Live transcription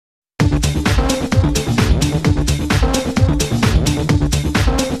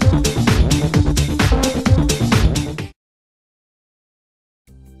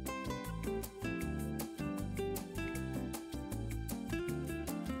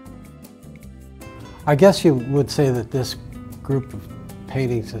I guess you would say that this group of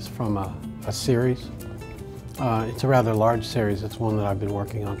paintings is from a series. It's a rather large series. It's one that I've been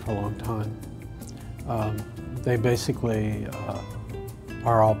working on for a long time. They basically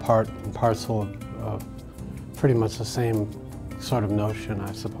are all part and parcel of pretty much the same sort of notion,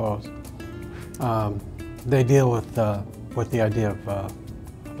 I suppose. They deal with the idea of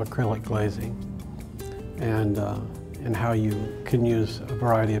acrylic glazing and how you can use a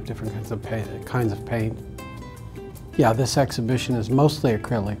variety of different kinds of paint. Yeah, this exhibition is mostly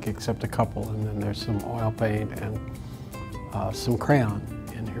acrylic, except a couple, and then there's some oil paint and some crayon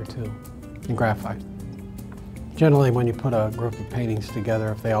in here too, and graphite. Generally, when you put a group of paintings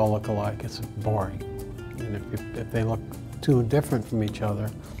together, if they all look alike, it's boring. And if they look too different from each other,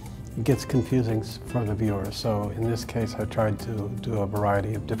 it gets confusing for the viewer. So in this case, I tried to do a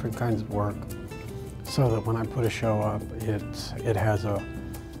variety of different kinds of work so that when I put a show up, it has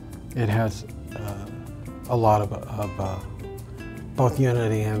a lot of both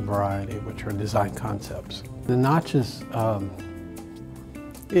unity and variety, which are design concepts. The notches,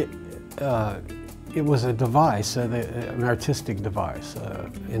 it was a device, an artistic device,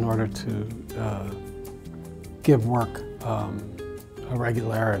 in order to give work a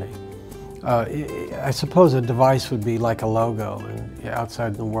regularity. I suppose a device would be like a logo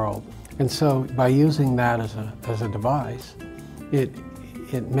outside the world. And so by using that as a device, it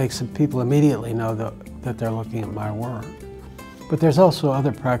makes people immediately know that they're looking at my work. But there's also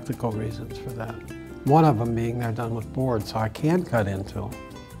other practical reasons for that. One of them being they're done with board, so I can cut into them.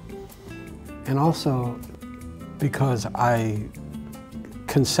 And also because I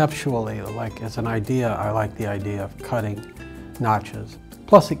conceptually, like as an idea, I like the idea of cutting notches.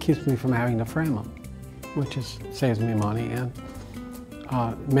 Plus it keeps me from having to frame them, which saves me money and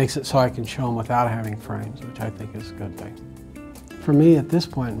makes it so I can show them without having frames, which I think is a good thing. For me, at this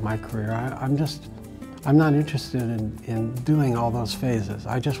point in my career, I'm not interested in doing all those phases.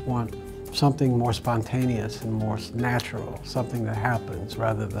 I just want something more spontaneous and more natural, something that happens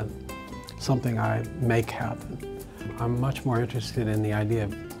rather than something I make happen. I'm much more interested in the idea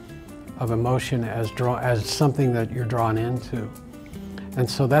of emotion as something that you're drawn into. And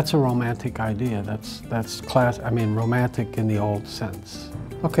so that's a romantic idea. That's romantic in the old sense.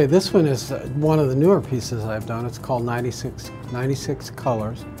 Okay, this one is one of the newer pieces I've done. It's called 96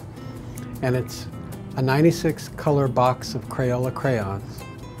 Colors. And it's a 96 color box of Crayola crayons,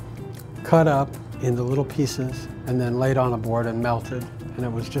 cut up into little pieces and then laid on a board and melted. And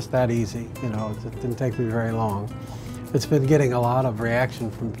it was just that easy, you know, it didn't take me very long. It's been getting a lot of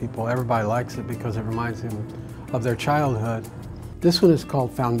reaction from people. Everybody likes it because it reminds them of their childhood. This one is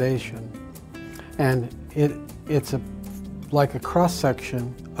called Foundation, and it's like a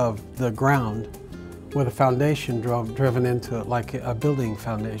cross-section of the ground with a foundation driven into it, like a building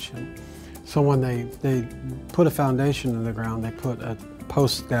foundation. So when they put a foundation in the ground, they put a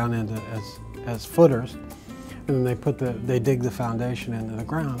post down into as footers, and then they dig the foundation into the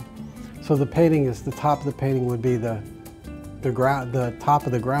ground. So the painting is, the top of the painting would be the top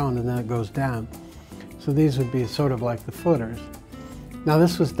of the ground, and then it goes down. So these would be sort of like the footers. Now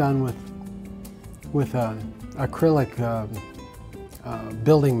this was done with acrylic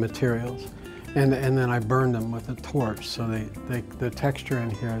building materials, and then I burned them with a torch. So the texture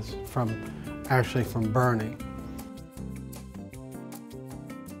in here is actually from burning.